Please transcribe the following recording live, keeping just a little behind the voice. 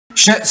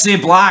Shotzi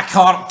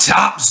Blackheart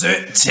taps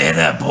out to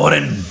the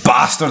boring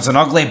bastards and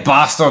ugly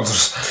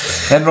bastards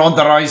in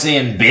Ronda Rousey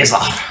and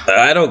Baszler.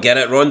 I don't get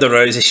it. Ronda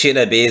Rousey,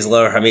 Shayna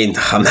Baszler. I mean,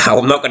 I'm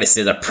not going to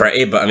say they're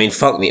pretty, but I mean,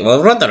 fuck me.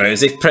 Well, Ronda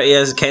Rousey's pretty,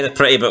 is kind of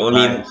pretty, but I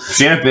mean,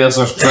 Shayna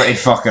Baszler's pretty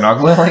fucking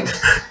ugly, like.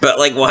 But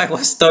like,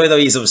 what's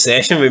WWE's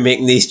obsession with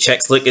making these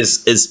chicks look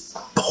as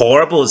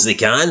horrible as they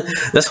can?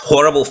 This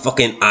horrible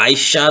fucking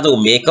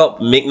eyeshadow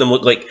makeup, making them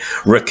look like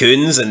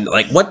raccoons, and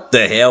like, what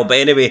the hell? But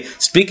anyway,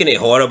 speaking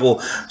of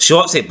horrible,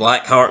 Shotzi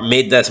Blackheart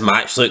made this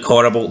match look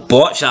horrible,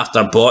 botch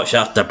after botch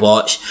after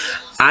botch.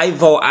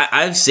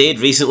 I've said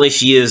recently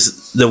she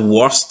is the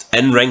worst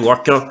in-ring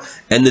worker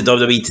in the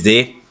WWE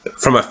today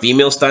from a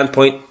female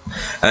standpoint,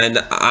 and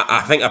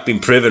I think I've been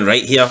proven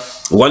right here.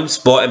 One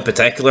spot in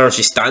particular,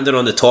 she's standing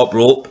on the top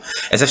rope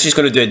as if she's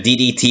going to do a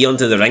DDT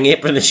onto the ring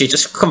apron, and she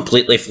just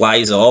completely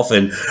flies off,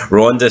 and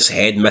Ronda's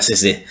head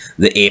misses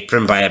the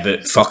apron by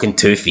about fucking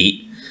 2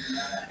 feet.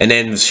 And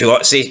then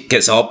Shotzi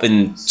gets up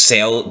and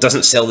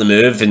doesn't sell the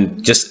move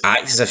and just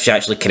acts as if she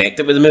actually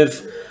connected with the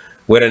move.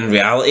 Where in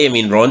reality, I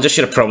mean, Ronda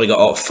should have probably got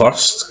up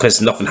first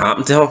because nothing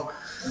happened to her.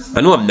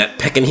 I know I'm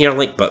nitpicking here,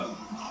 like, but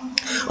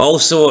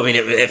also, I mean,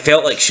 it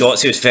felt like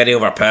Shotzi was very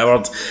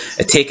overpowered,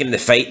 taking the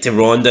fight to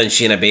Ronda and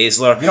Shayna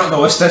Baszler. Have you not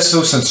noticed this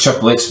though since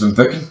Triple H's been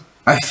booking?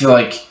 I feel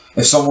like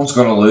if someone's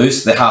going to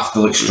lose, they have to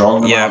look strong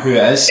no matter who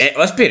it is.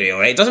 Let's be real,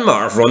 right? It doesn't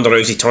matter if Ronda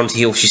Rousey turns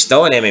heel, she's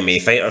still an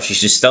MMA fighter, she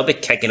should still be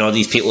kicking all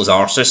these people's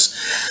arses,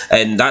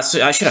 and that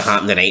should have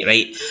happened tonight,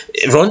 right?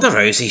 Ronda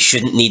Rousey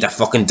shouldn't need a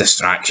fucking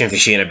distraction for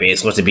Shayna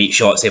Baszler to beat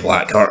Shotzi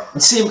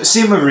Blackheart.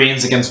 Same with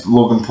Reigns against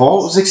Logan Paul,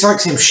 it was the exact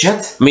same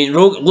shit. I mean,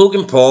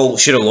 Logan Paul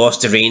should have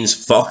lost to Reigns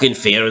fucking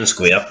fair and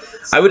square.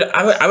 I would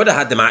have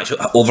had the match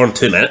over in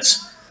 2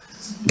 minutes,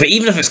 but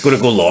even if it's going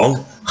to go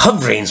long,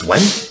 have Reigns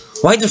win.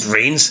 Why does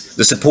Reigns,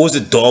 the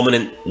supposed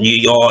dominant New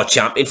York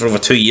champion for over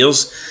 2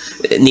 years,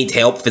 need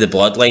help for the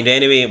bloodline?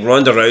 Anyway,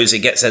 Ronda Rousey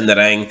gets in the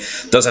ring,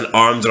 does an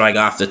arm drag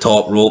off the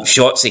top rope,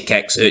 Shotzi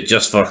kicks out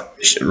just for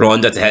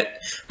Ronda to hit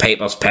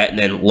Piper's Pit and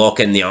then lock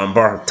in the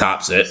armbar,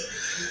 taps out.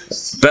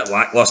 Bit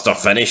lackluster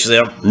finish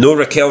there. No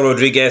Raquel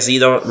Rodriguez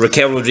either.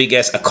 Raquel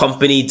Rodriguez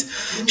accompanied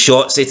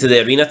Shotzi to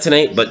the arena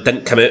tonight but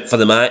didn't come out for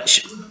the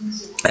match.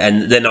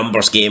 And the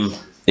numbers game,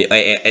 it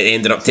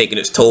ended up taking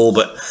its toll,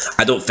 but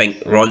I don't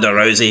think Ronda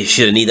Rousey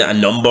should have needed a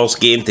numbers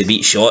game to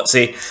beat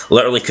Shotzi.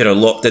 Literally could have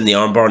locked in the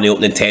armbar in the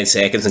opening 10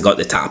 seconds and got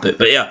the tap out.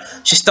 But yeah,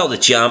 she's still the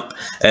champ,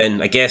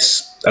 and I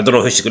guess, I don't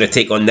know who she's going to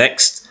take on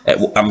next.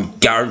 I'm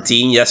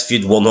guaranteeing this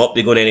feud will not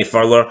be going any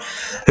further.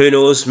 Who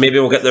knows, maybe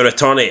we'll get the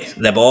return of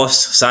the boss,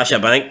 Sasha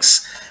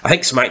Banks. I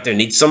think SmackDown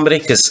needs somebody,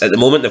 because at the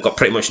moment they've got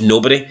pretty much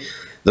nobody.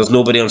 There's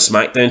nobody on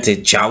SmackDown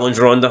to challenge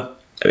Ronda,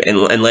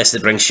 unless they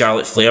bring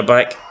Charlotte Flair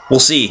back. We'll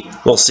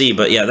see,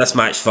 but yeah, this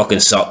match fucking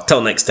sucked.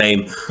 Till next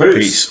time,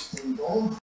 peace.